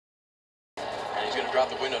drop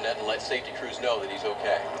the window net and let safety crews know that he's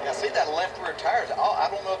okay. Yeah, see that left rear tires. I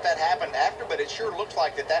don't know if that happened after, but it sure looks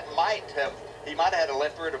like that might have, he might have had a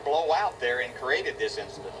left rear to blow out there and created this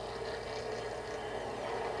incident.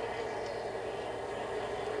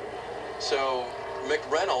 So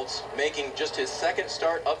McReynolds making just his second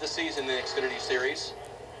start of the season in the Xfinity Series.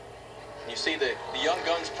 You see the Young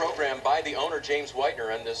Guns program by the owner, James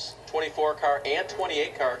Whitener, on this 24 car and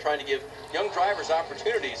 28 car, trying to give young drivers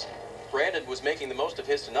opportunities. Brandon was making the most of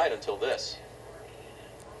his tonight until this.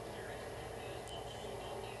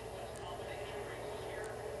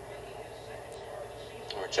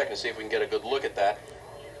 We're checking to see if we can get a good look at that.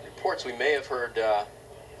 Reports we may have heard a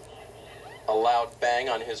loud bang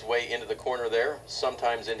on his way into the corner there.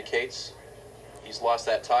 Sometimes indicates he's lost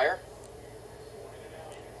that tire.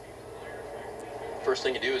 First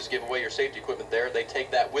thing you do is give away your safety equipment there. They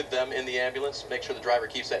take that with them in the ambulance, make sure the driver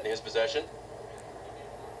keeps that in his possession.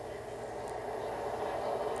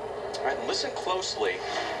 All right, listen closely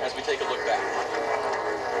as we take a look back.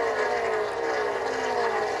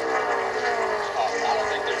 I don't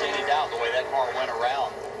think there's any doubt the way that car went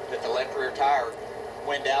around that the left rear tire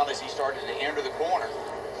went down as he started to enter the corner.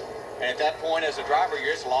 And at that point, as a driver,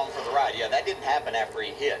 you're just along for the ride. Yeah, that didn't happen after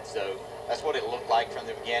he hit, so that's what it looked like from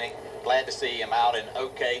the beginning. Glad to see him out and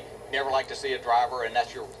okay. Never like to see a driver, and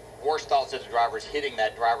that's your worst thoughts as a driver, is hitting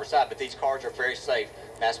that driver's side. But these cars are very safe.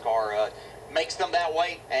 NASCAR makes them that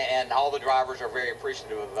way, and all the drivers are very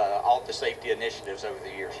appreciative of all the safety initiatives over the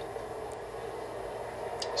years.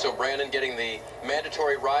 So Brandon getting the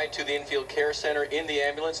mandatory ride to the infield care center in the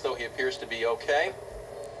ambulance, though he appears to be okay.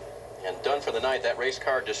 And done for the night. That race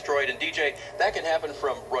car destroyed. And DJ, that can happen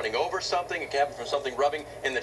from running over something. It can happen from something rubbing in the